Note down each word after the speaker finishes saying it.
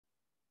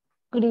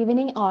Good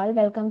evening, all.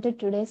 Welcome to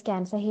today's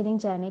Cancer Healing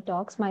Journey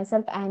Talks.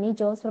 Myself, Annie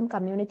Jose from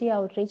Community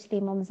Outreach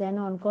Team of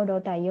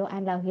ZenOnco.io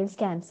and Love Heals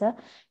Cancer.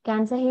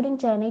 Cancer Healing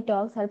Journey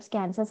Talks helps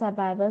cancer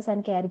survivors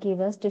and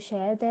caregivers to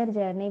share their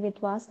journey with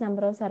vast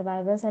number of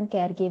survivors and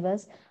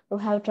caregivers who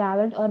have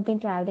traveled or been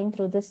traveling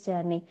through this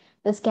journey.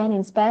 This can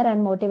inspire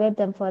and motivate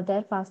them for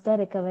their faster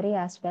recovery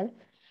as well.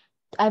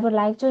 I would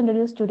like to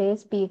introduce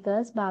today's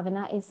speakers,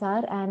 Bhavana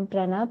Isar and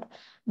Pranab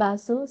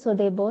Basu. So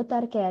they both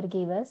are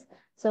caregivers.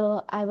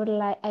 So I would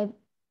like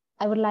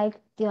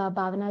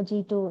Bhavana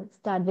ji to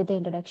start with the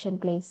introduction,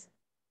 please.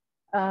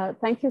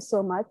 Thank you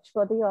so much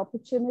for the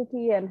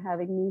opportunity and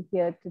having me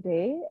here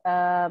today.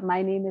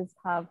 My name is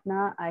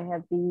Bhavna. I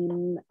have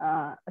been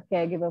a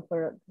caregiver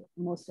for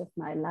most of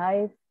my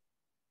life.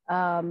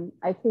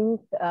 I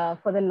think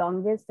for the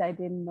longest, I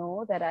didn't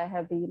know that I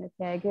have been a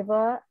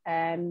caregiver,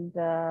 and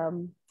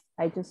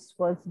I just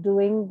was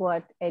doing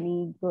what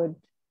any good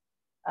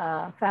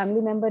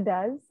family member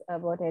does,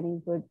 what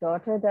any good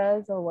daughter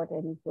does, or what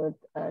any good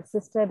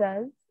sister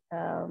does.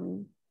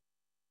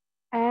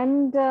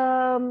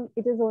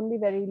 It is only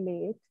very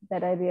late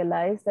that I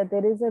realized that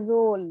there is a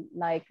role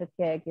like a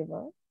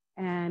caregiver.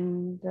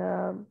 And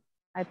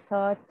I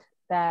thought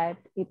that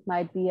it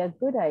might be a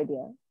good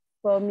idea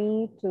for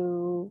me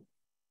to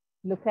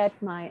look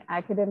at my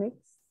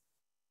academics,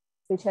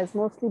 which has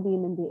mostly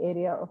been in the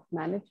area of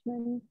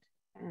management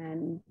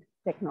and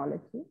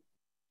technology,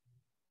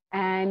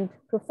 and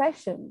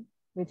profession,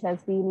 which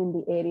has been in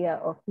the area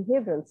of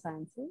behavioral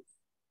sciences,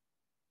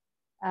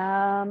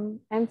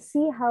 and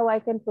see how I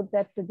can put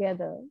that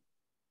together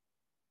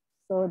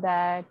so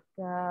that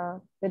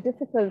the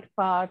difficult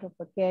part of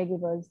a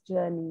caregiver's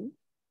journey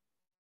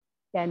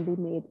can be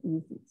made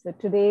easy. So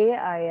today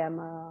I am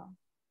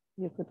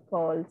you could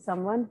call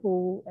someone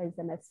who is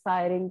an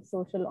aspiring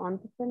social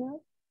entrepreneur,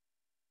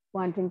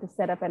 wanting to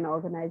set up an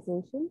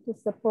organization to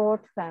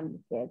support family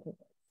caregivers.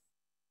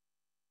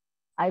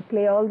 I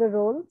play all the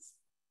roles.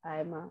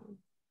 I'm a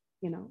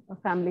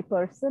family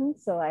person,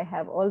 so I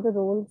have all the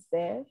roles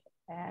there.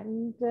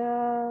 And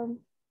I'm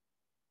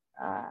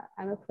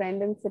a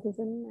friend and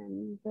citizen,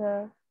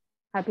 and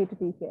happy to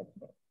be here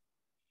today.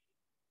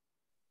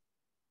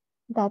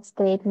 That's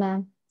great,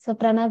 ma'am. So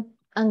Pranab,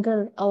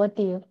 uncle, over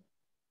to you.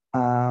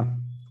 I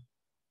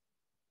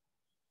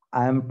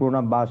am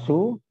Pranab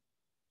Basu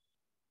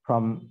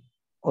from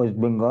West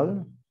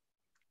Bengal.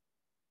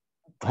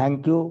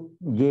 Thank you,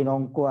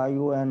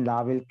 ZenOnco.io and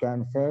Love Heals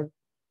Cancer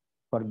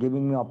for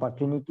giving me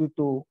opportunity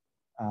to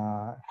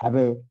have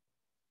a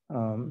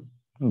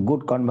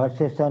good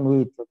conversation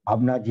with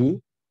Bhavna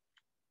ji.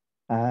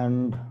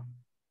 And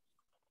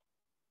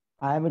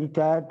I am a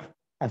retired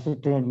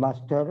assistant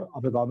headmaster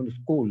of a government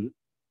school.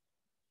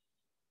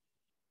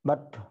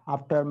 But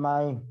after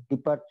my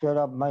departure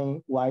of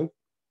my wife,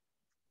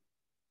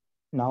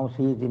 now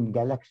she is in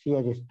Galaxy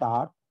as a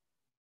star.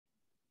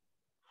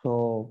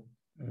 So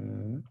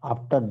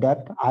after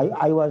that,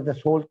 I was the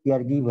sole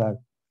caregiver.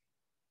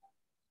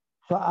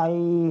 So I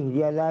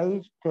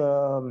realized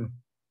the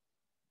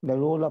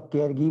role of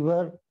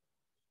caregiver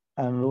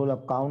and role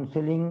of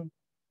counseling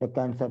the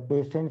cancer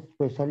patients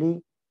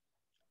especially,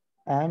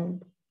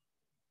 and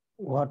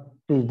what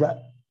is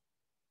the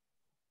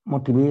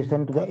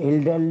motivation to the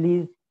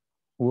elderly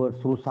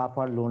who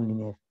suffer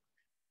loneliness.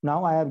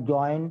 Now I have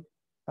joined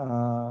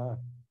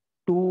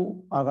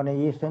 2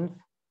 organizations,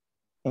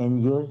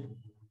 NGOs.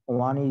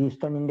 One is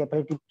Eastern India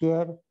Palliative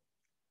Care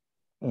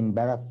in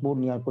Barakpur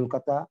near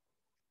Kolkata.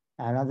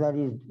 Another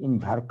is in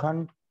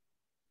Jharkhand,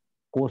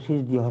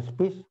 Koshish the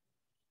Hospice.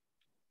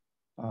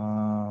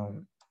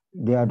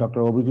 There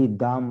Dr. Abhijit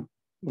Dam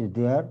is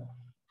there.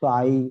 So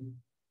I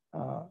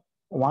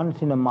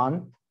once in a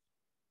month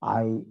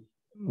I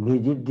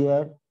visit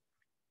there.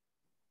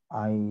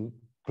 I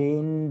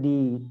train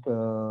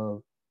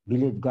the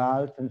village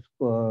girls and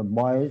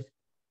boys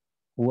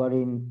who are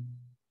in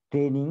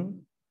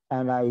training,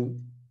 and I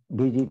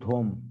visit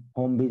home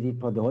visit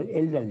for the whole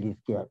elderly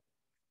care.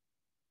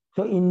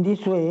 So in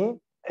this way,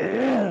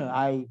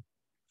 I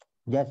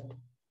just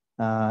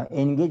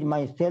engage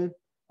myself,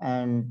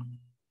 and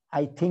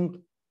I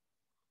think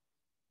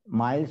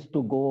miles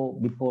to go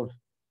before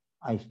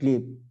I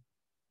sleep.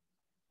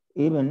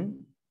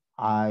 Even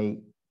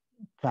I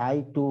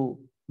try to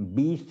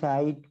be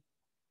beside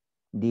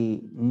the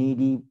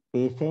needy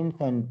patients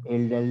and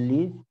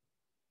elderly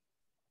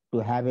to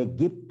have a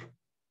gift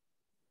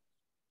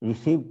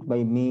received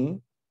by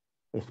me,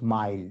 a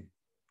smile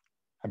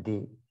at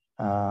the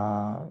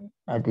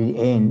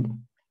end.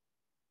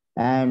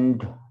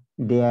 And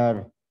they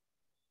are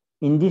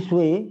in this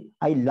way.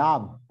 I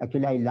love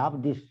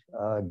this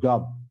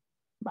job.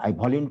 I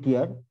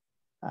volunteer.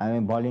 I'm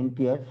a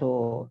volunteer.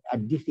 So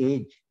at this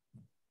age,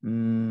 I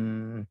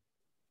am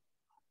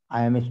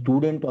a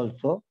student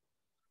also.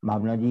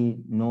 Bhavna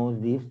ji knows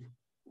this.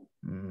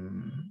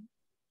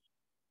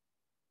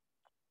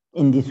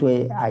 In this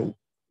way, I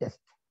just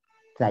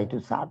try to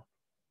serve.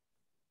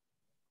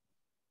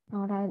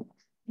 All right.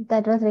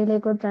 That was really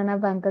good,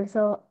 Pranab uncle.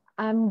 So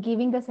I'm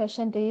giving the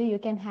session to you. You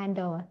can hand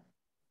over.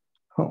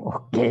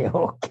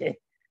 Okay.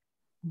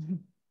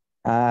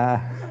 Uh,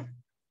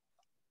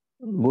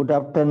 Good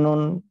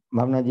afternoon,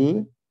 Bhavna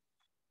ji.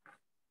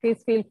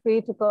 Please feel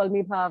free to call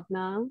me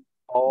Bhavna.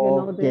 You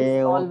know this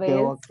Okay, always.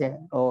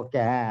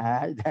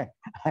 okay.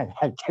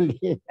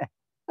 Actually,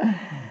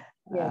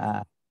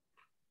 Yes.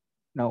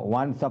 now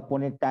once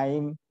upon a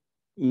time,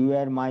 you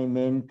were my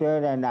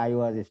mentor and I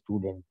was a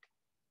student.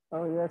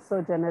 Oh, you're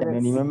so Can you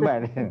generous.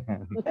 remember?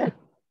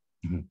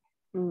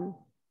 Mm.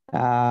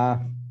 uh,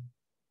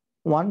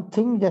 One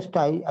thing,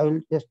 I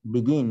will just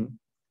begin.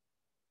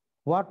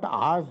 What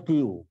asked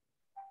you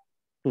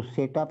to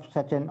set up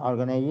such an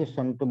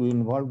organization to be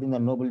involved in the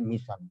noble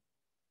mission?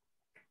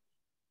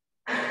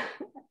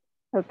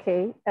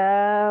 Okay.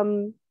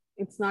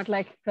 It's not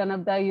like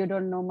Pranabda, you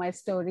don't know my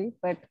story,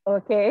 but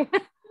okay.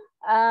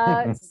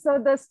 So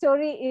the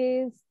story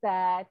is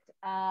that,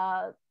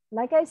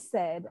 like I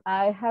said,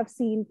 I have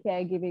seen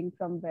caregiving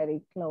from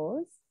very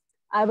close.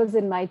 I was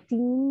in my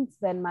teens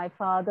when my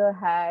father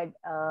had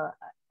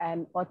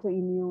an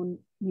autoimmune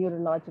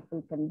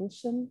neurological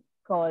condition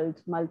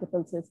called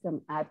multiple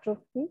system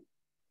atrophy.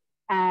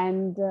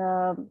 And,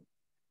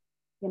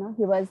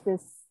 he was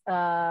this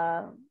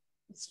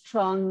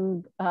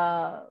strong,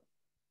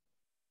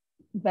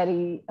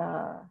 very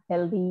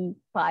healthy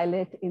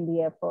pilot in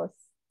the Air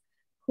Force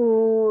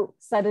who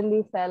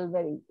suddenly fell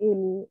very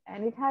ill,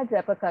 and it had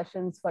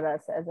repercussions for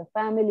us as a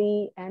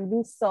family, and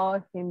we saw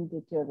him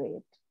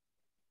deteriorate.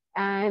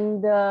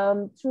 And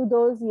through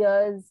those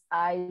years,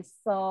 I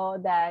saw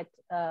that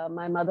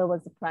my mother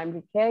was the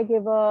primary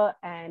caregiver,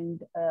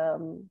 and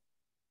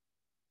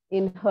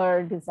in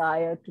her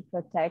desire to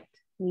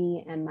protect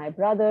me and my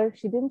brother,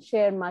 she didn't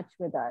share much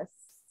with us,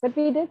 but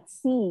we did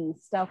see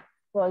stuff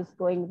was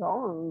going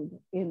wrong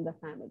in the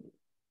family.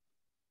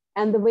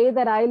 And the way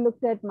that I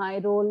looked at my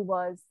role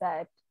was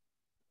that,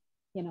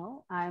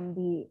 I'm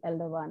the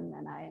elder one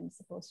and I am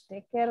supposed to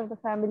take care of the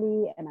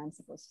family, and I'm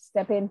supposed to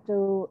step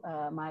into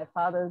my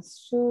father's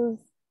shoes,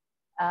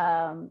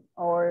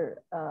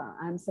 or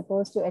I'm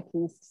supposed to at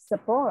least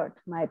support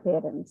my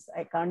parents.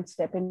 I can't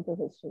step into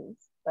his shoes,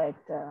 but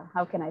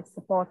how can I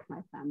support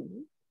my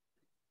family?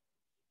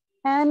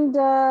 And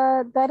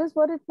that is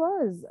what it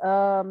was.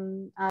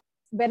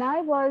 When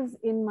I was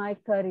in my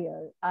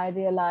career, I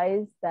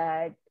realized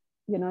that,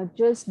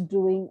 just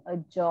doing a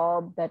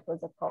job that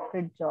was a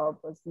corporate job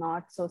was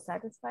not so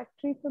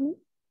satisfactory for me.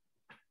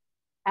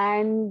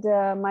 And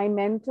my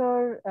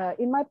mentor,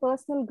 in my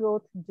personal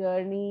growth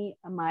journey,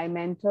 my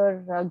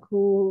mentor,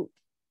 Raghu,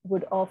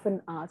 would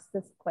often ask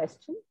this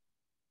question: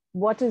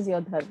 what is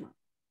your dharma?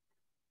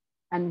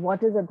 And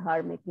what is a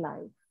dharmic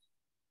life?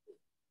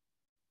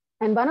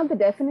 And one of the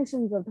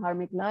definitions of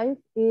dharmic life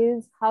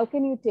is how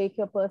can you take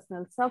your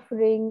personal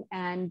suffering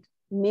and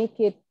make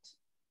it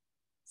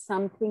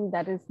something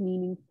that is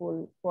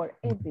meaningful for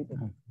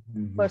everybody,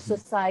 for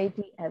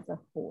society as a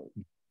whole.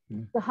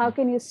 So how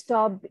can you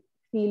stop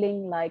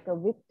feeling like a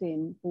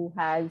victim who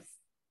has,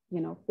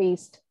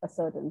 faced a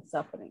certain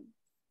suffering?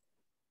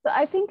 So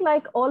I think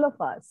like all of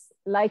us,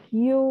 like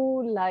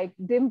you, like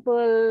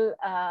Dimple,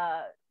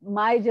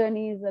 my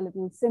journey is a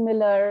little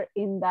similar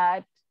in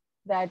that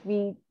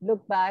we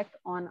look back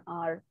on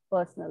our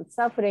personal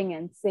suffering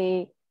and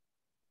say,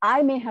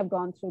 I may have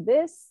gone through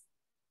this.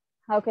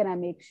 How can I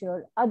make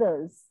sure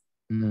others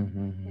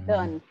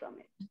learn from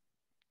it?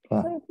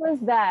 Yeah. So it was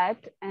that.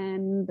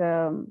 And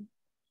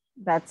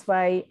that's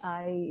why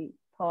I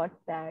thought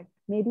that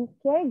maybe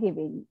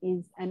caregiving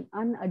is an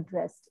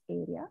unaddressed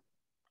area.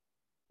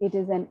 It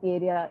is an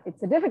area,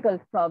 it's a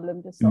difficult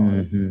problem to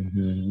solve.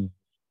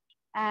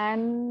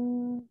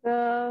 And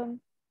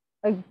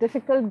a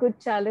difficult, good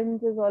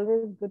challenge is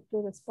always good to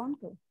respond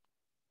to.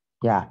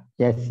 Yeah,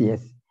 yes.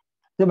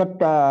 So, but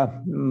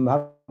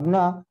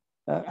Bhavna,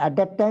 at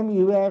that time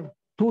you were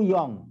too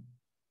young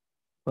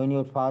when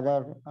your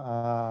father.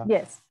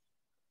 Yes.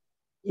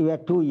 You were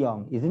too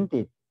young, isn't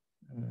it?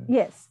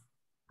 Yes.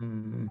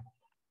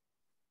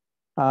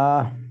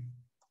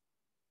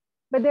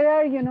 But there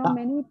are,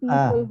 many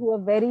people who are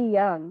very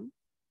young,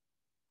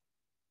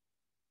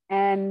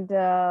 and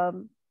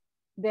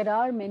there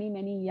are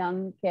many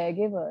young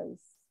caregivers,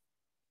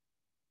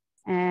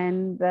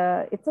 and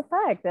it's a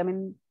fact. I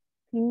mean,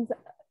 things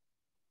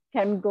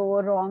can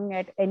go wrong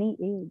at any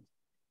age.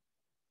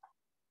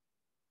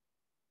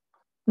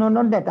 No,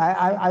 not that.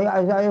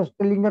 I was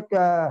telling that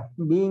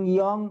being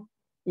young,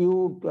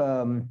 you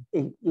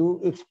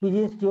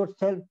experienced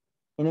yourself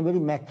in a very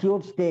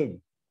mature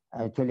stage.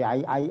 Actually,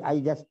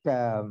 I just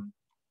am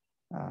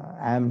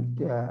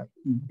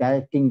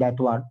directing that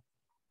one.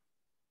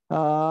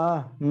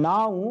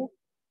 Now,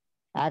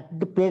 at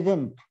the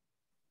present,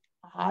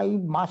 I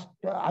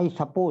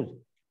suppose,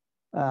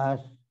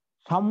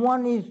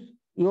 someone is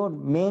your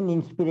main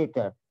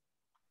inspirator.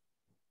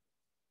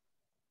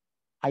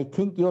 I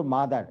think your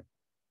mother.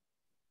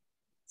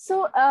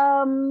 So,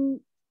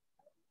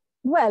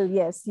 well,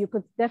 yes, you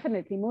could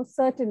definitely, most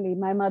certainly.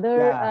 My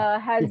mother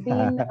has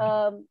been,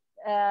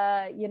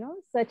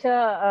 such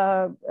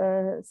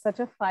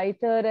a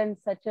fighter and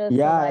such a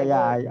survivor.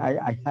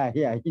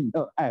 I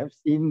know. I have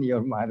seen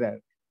your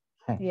mother.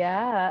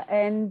 Yeah,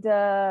 and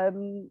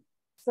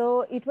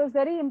So it was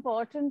very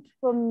important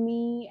for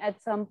me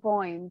at some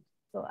point.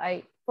 So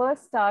I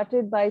first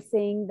started by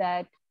saying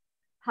that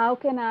how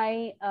can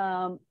I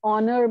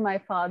honor my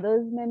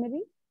father's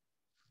memory?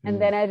 And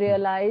then I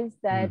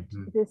realized that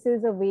this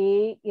is a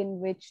way in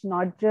which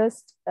not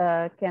just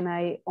can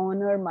I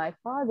honor my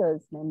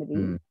father's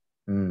memory,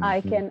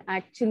 I can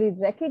actually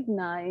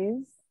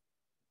recognize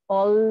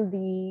all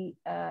the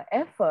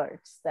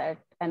efforts that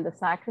and the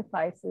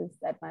sacrifices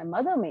that my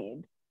mother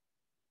made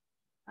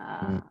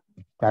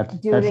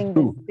during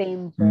the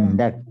same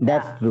journey.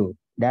 That's true.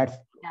 That's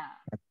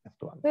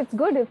So it's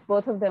good if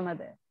both of them are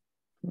there.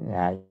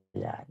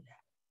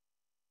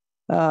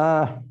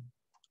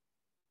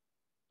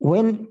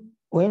 When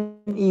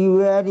you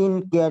were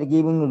in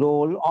caregiving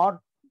role, or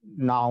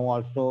now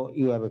also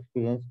you have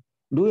experienced,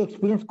 do you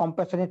experience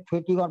compassionate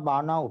fatigue or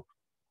burnout?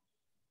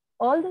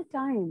 All the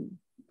time.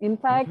 In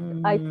fact,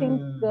 I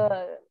think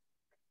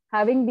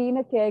having been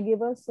a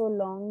caregiver so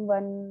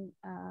long,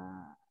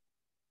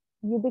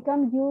 you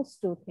become used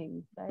to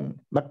things, right?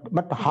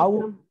 But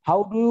how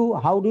do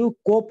you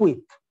cope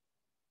with?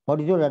 What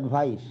is your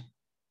advice?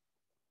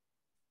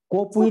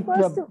 Cope with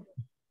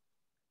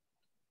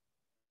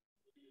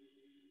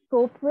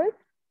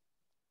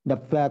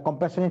the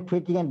compassionate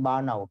fatigue and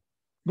burnout.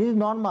 This is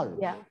normal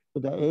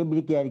to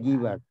every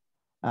caregiver,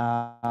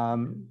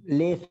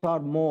 less or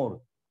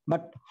more.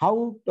 But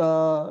how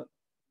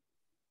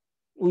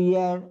we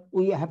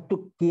have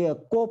to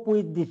cope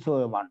with this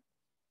one?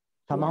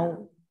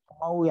 Somehow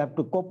we have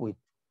to cope with.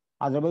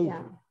 Otherwise,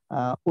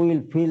 we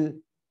will feel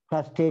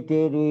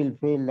frustrated. We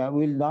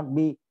will not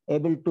be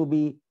able to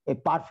be a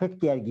perfect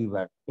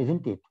caregiver,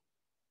 isn't it?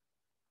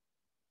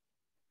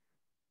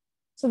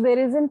 So there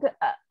isn't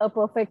a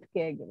perfect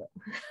caregiver.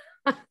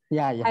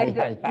 Yes,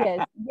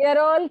 we are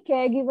all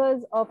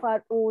caregivers of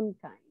our own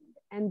kind,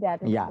 and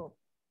that is cool.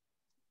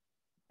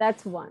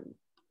 That's one.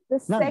 The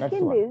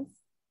second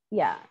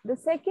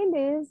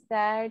is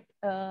that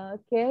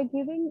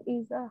caregiving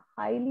is a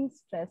highly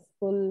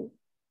stressful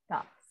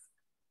task.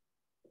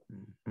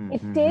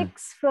 It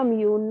takes from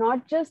you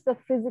not just the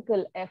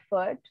physical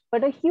effort,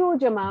 but a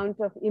huge amount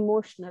of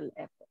emotional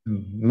effort.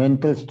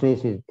 Mental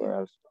stress is there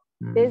also.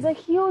 There's a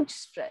huge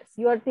stress.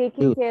 You are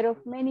taking care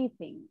of many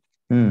things.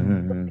 So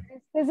there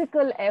is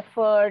physical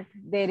effort,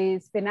 there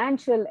is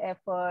financial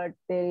effort,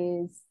 there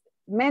is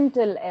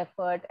mental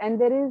effort, and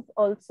there is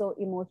also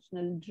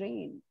emotional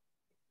drain.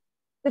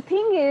 The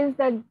thing is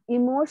that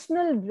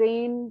emotional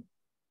drain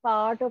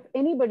part of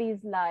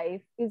anybody's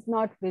life is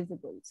not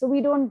visible. So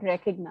we don't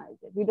recognize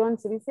it. We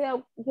say,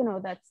 oh,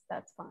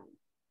 that's fine.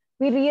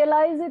 We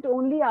realize it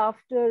only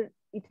after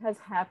it has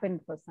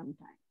happened for some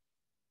time.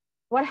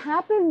 What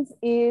happens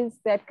is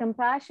that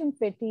compassion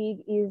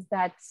fatigue is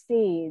that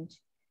stage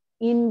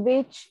in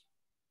which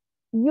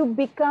you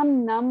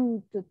become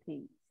numb to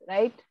things,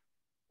 right?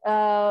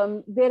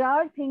 There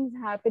are things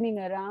happening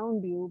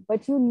around you,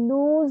 but you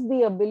lose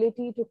the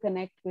ability to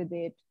connect with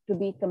it, to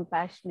be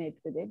compassionate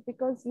with it,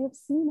 because you've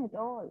seen it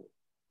all.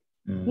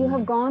 You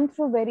have gone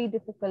through very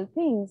difficult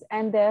things,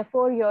 and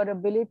therefore your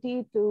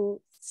ability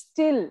to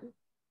still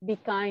be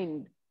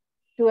kind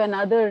to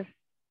another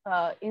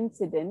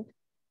incident,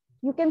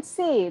 you can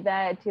say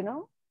that,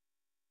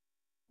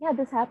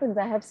 this happens.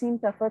 I have seen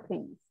tougher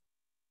things.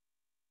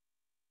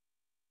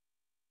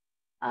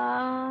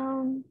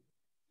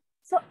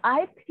 So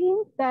I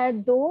think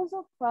that those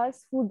of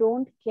us who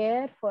don't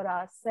care for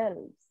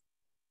ourselves,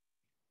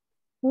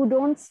 who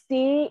don't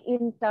stay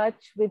in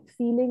touch with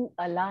feeling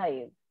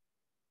alive,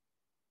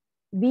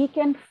 we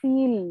can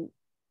feel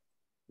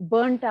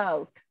burnt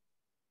out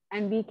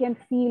and we can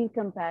feel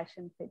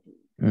compassion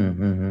fatigue.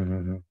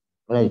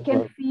 We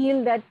can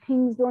feel that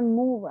things don't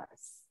move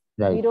us.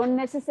 We don't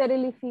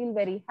necessarily feel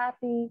very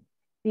happy.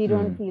 We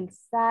don't feel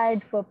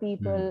sad for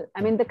people.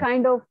 I mean, the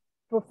kind of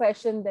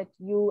profession that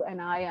you and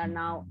I are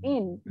now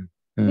in,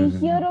 we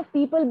hear of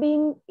people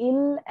being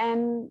ill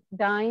and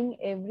dying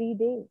every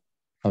day.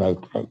 Right.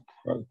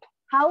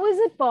 How is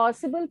it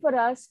possible for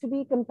us to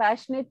be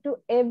compassionate to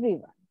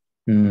everyone?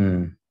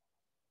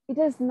 It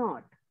is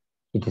not.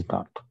 It is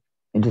not.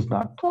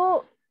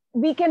 So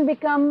we can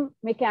become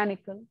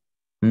mechanical.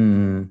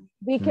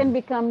 We can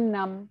become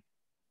numb.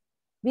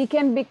 We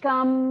can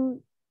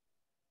become,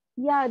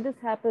 this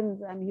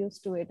happens. I'm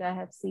used to it. I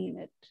have seen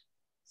it.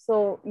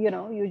 So,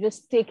 you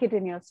just take it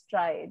in your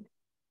stride.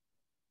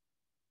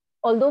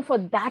 Although for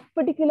that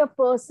particular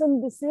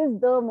person, this is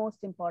the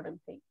most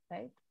important thing,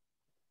 right?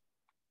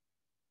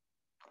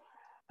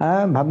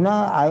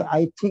 Bhavna,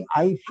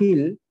 I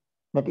feel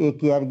that a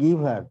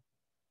caregiver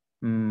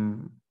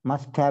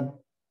must have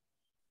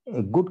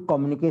a good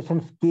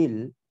communication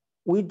skill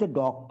with the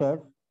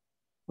doctor,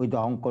 with the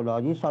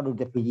oncologist, or with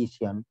the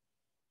physician.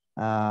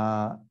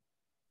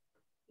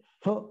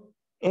 So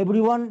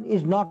everyone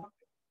is not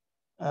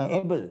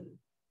able.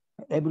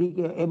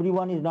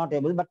 Everyone is not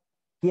able, but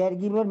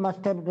caregiver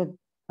must have the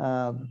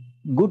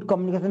good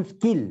communication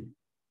skill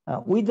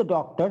with the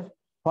doctors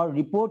for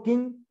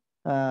reporting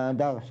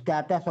the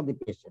status of the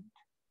patient,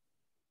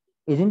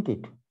 isn't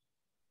it?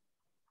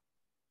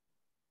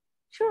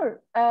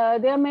 Sure.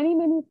 There are many,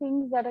 many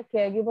things that a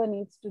caregiver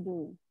needs to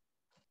do.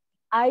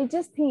 I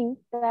just think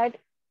that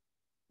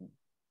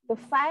the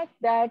fact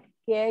that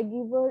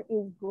caregiver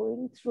is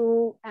going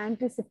through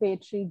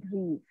anticipatory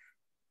grief,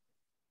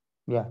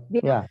 Yeah,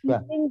 they yeah, are yeah.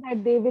 feeling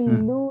that they will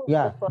lose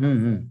Yeah. the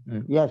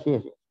person. Yes,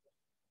 yes,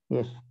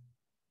 yes.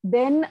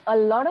 Then a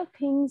lot of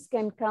things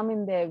can come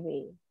in their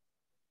way.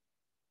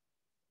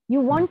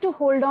 You want to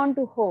hold on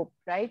to hope,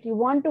 right? You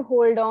want to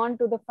hold on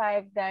to the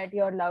fact that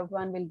your loved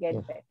one will get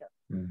Yes. better.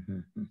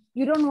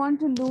 You don't want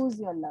to lose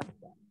your loved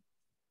one.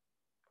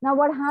 Now,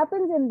 what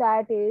happens in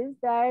that is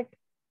that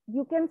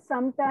you can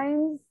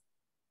sometimes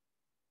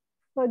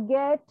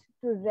forget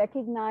to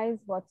recognize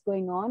what's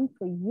going on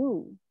for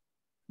you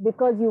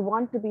because you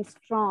want to be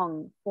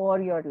strong for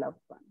your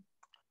loved one.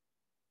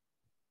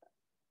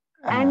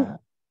 And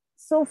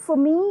so for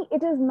me,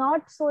 it is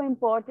not so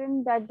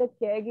important that the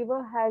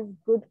caregiver has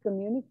good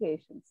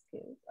communication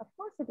skills. Of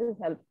course, it is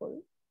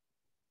helpful,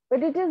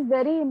 but it is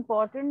very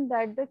important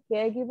that the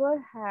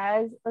caregiver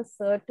has a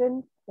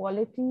certain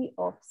quality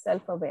of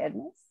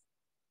self-awareness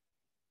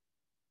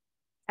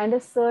and a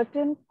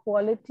certain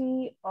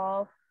quality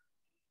of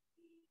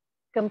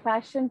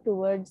compassion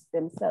towards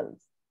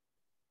themselves.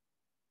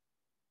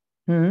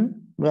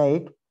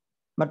 Right.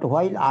 But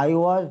while I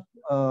was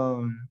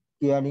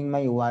caring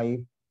my wife,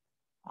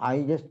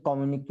 I just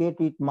communicate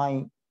with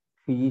my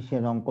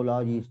physician,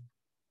 oncologist.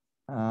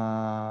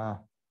 I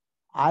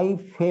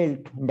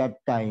felt that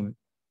time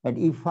that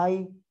if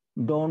I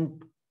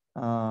don't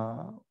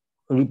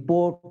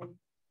report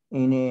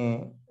in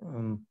a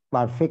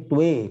perfect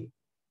way,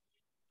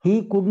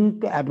 he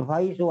couldn't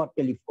advise over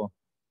telephone.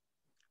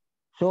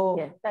 So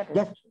Yes, that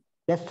is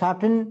just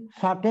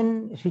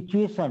certain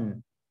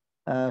situation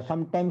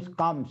sometimes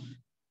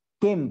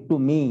came to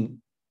me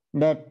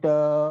that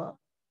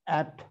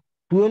at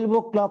 12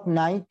 o'clock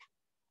night,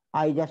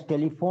 I just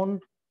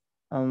telephoned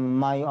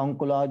my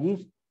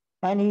oncologist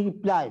and he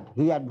replied,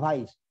 he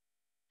advised.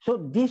 So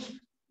this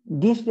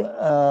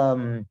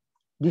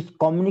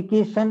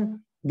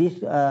communication, this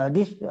is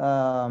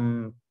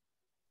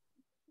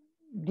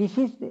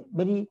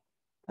very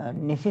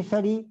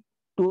necessary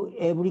to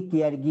every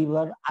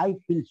caregiver. I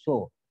feel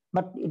so,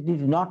 but it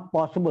is not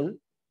possible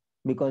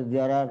because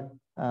there are,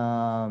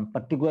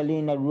 particularly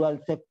in a rural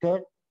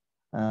sector,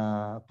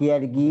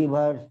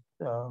 caregivers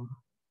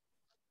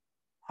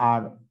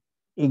are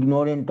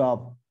ignorant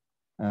of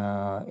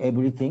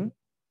everything.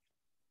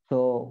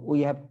 So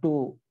we have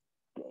to,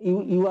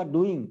 you are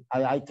doing,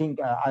 I think,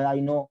 I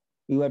know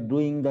you are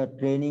doing the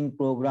training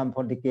program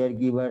for the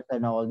caregivers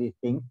and all these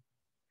things.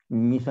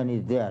 Mission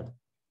is there.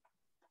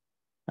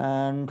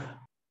 And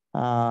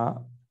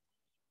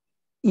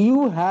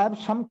you have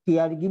some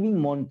caregiving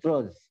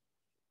mantras.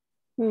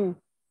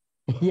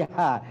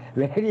 Yeah,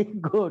 very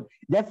good.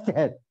 Just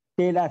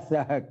tell us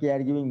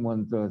caregiving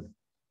mantras.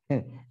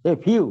 A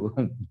few.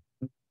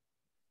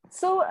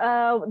 So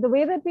the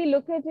way that we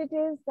look at it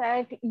is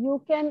that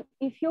you can,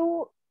 if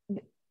you,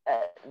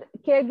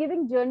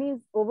 caregiving journey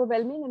is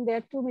overwhelming and there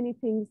are too many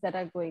things that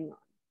are going on.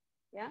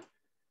 Yeah.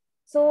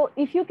 So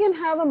if you can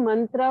have a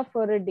mantra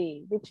for a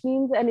day, which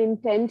means an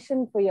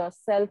intention for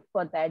yourself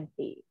for that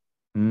day,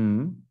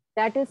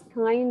 that is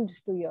kind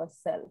to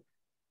yourself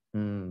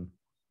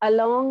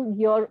along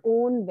your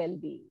own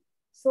well-being.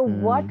 So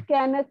what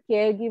can a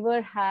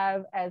caregiver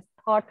have as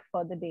thought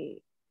for the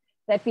day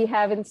that we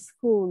have in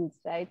schools,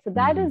 right? So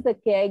that is the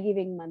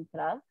caregiving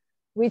mantra,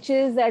 which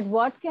is that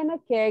what can a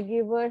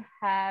caregiver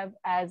have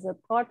as a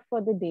thought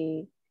for the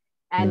day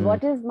and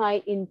what is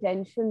my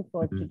intention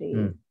for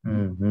today?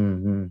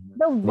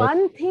 The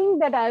one thing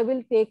that I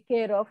will take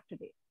care of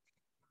today.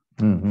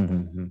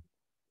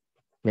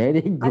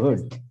 Very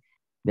good.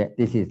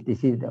 This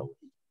is the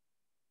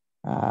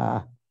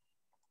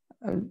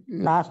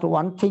last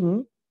one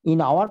thing.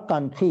 In our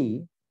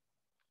country,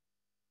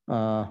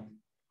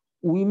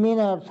 women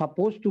are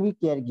supposed to be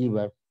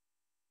caregivers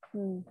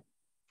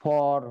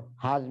for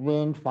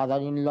husband,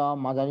 father-in-law,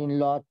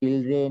 mother-in-law,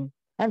 children,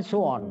 and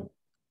so on.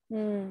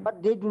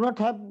 But they do not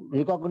have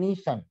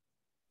recognition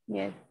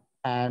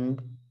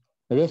and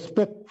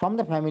respect from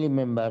the family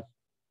members.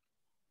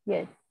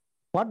 Yes.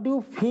 What do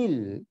you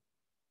feel?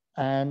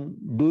 And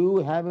do you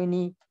have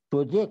any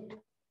project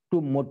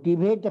to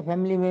motivate the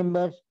family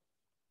members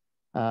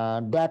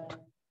that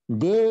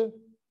they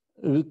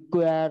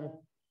require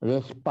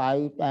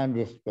respite and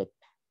respect?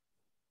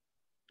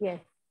 Yes.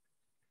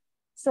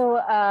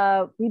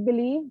 So we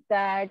believe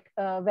that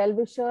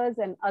well-wishers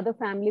and other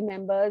family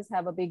members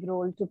have a big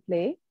role to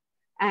play.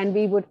 And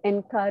we would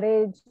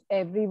encourage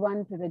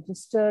everyone to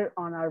register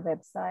on our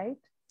website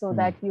so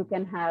that you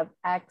can have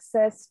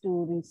access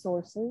to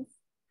resources,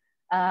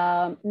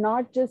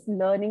 not just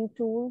learning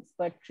tools,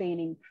 but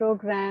training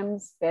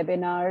programs,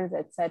 webinars,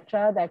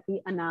 etc., that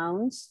we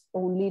announce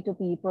only to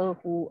people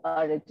who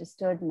are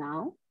registered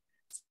now.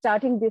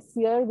 Starting this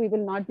year, we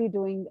will not be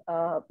doing,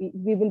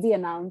 we will be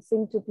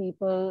announcing to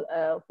people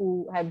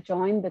who have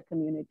joined the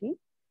community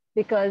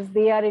because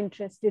they are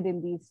interested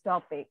in these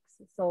topics.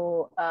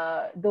 So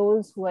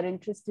those who are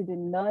interested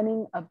in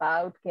learning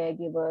about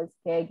caregivers,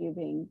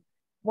 caregiving,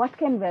 what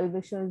can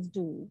well-wishers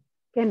do?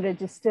 Can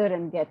register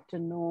and get to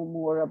know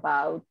more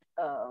about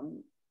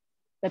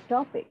the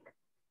topic.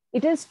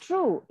 It is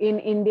true, in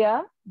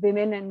India,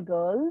 women and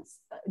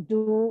girls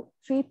do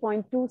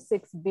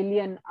 3.26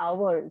 billion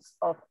hours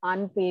of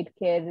unpaid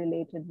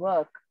care-related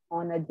work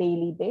on a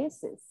daily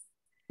basis.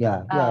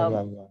 Yeah.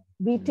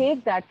 We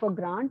take that for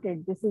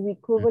granted. This is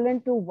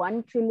equivalent to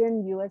 $1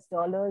 trillion US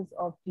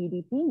of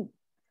GDP.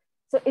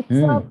 So it's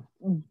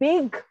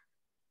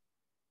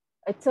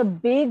a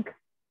big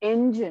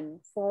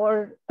engine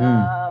for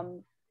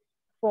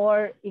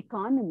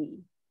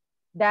economy.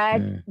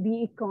 That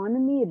the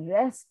economy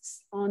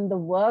rests on the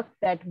work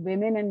that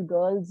women and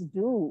girls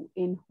do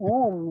in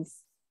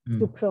homes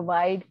to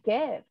provide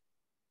care.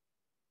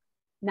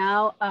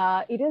 Now,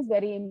 it is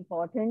very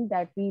important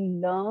that we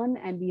learn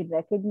and we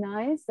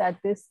recognize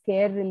that this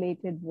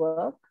care-related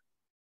work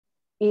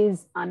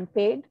is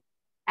unpaid,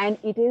 and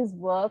it is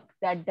work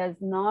that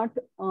does not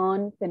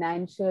earn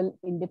financial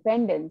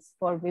independence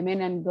for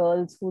women and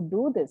girls who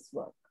do this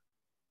work.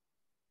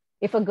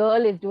 If a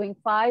girl is doing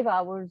 5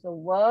 hours of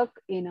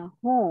work in a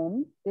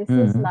home, this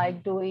is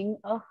like doing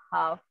a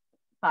half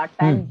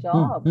part-time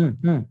job.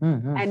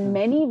 And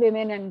many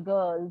women and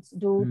girls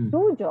do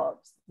 2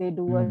 jobs. They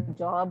do a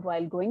job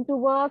while going to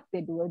work,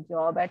 they do a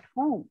job at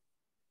home.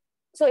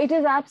 So it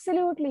is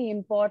absolutely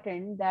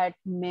important that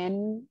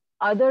men,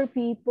 other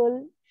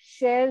people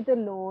share the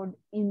load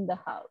in the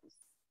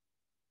house.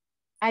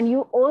 And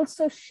you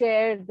also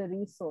share the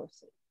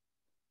resources.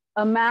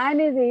 A man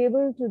is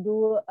able to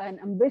do an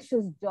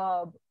ambitious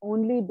job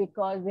only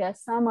because there are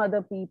some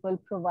other people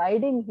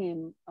providing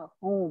him a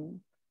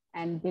home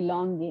and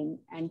belonging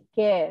and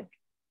care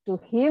to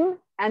him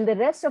and the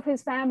rest of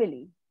his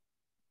family.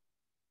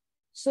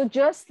 So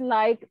just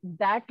like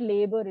that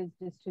labor is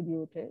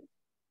distributed,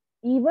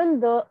 even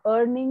the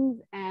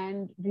earnings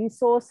and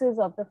resources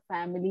of the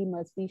family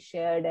must be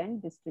shared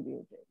and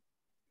distributed.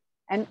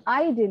 And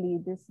ideally,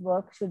 this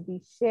work should be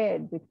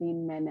shared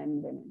between men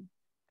and women.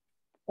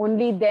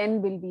 Only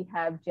then will we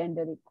have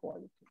gender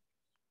equality.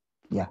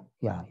 Yes.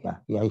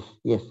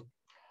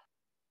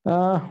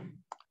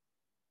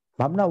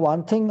 Bhavna,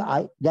 one thing,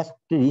 I just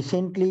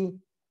recently,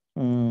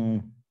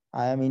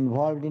 I am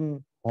involved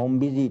in home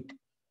visit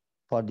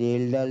for the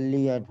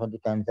elderly and for the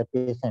cancer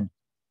patients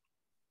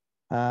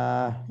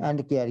and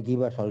the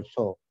caregivers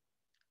also.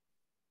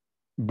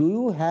 Do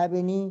you have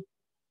any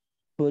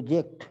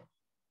project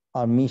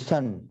or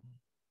mission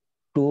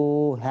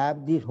to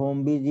have these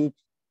home visits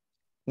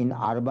in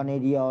urban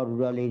area or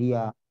rural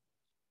area,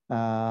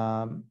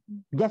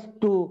 just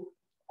to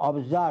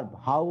observe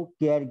how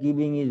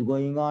caregiving is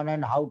going on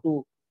and how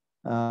to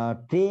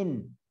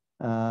train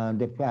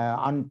the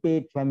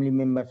unpaid family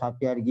members or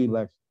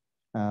caregivers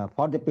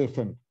for the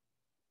patient?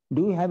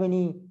 Do you have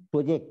any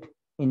project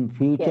in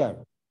future?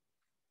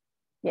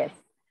 Yes.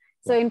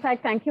 So in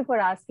fact, thank you for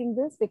asking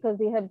this, because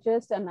we have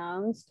just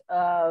announced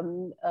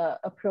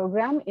a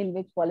program in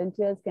which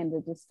volunteers can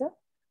register.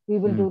 We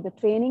will do the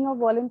training of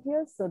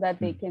volunteers so that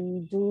they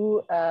can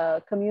do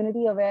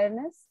community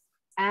awareness,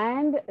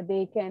 and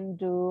they can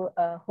do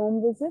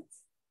home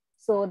visits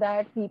so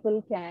that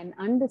people can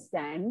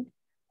understand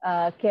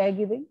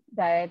caregiving,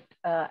 that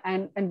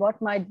and what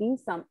might be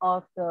some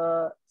of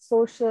the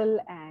social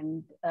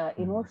and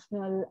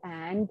emotional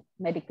and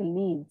medical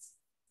needs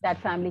that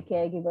family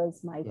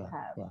caregivers might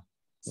have.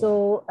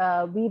 So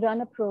we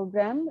run a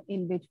program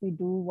in which we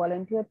do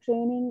volunteer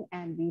training,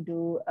 and we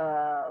do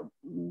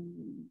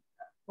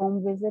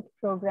home visit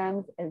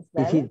programs as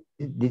well.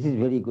 This is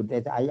very good.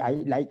 I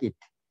like it.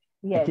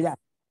 Yes. Actually,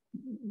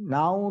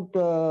 now,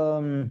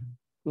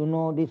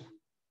 this,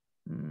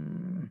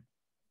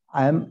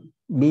 I am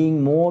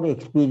being more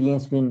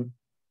experienced in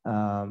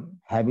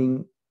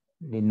having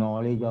the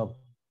knowledge of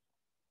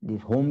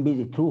this home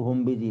visit, through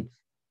home visits.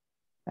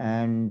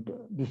 And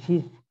this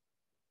is,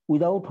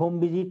 without home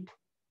visit,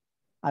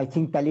 I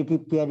think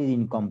palliative care is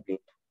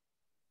incomplete.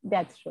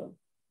 That's true.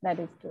 That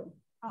is true.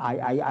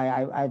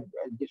 I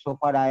so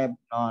far I have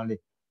knowledge.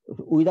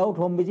 Without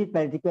home visit,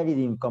 palliative care is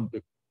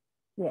incomplete.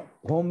 Yes.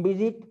 Home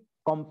visit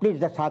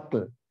completes the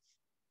circle.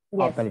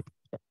 Yes.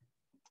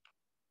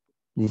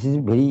 This is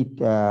very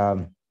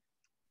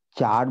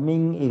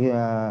charming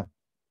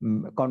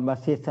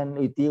conversation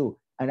with you,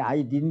 and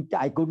I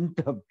couldn't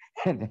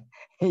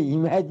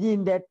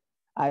imagine that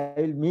I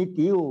will meet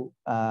you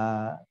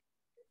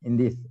in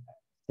this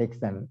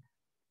section.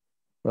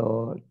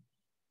 So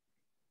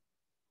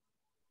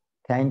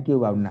thank you,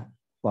 Bhavna,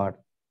 for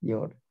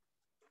your.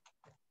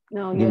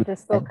 No, you're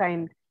just so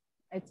kind.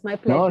 It's my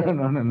pleasure.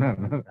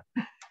 No.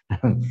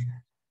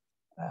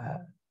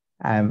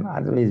 I'm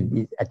always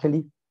busy.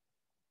 Actually.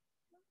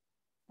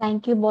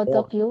 Thank you, both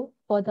of you,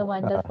 for the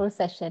wonderful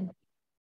session.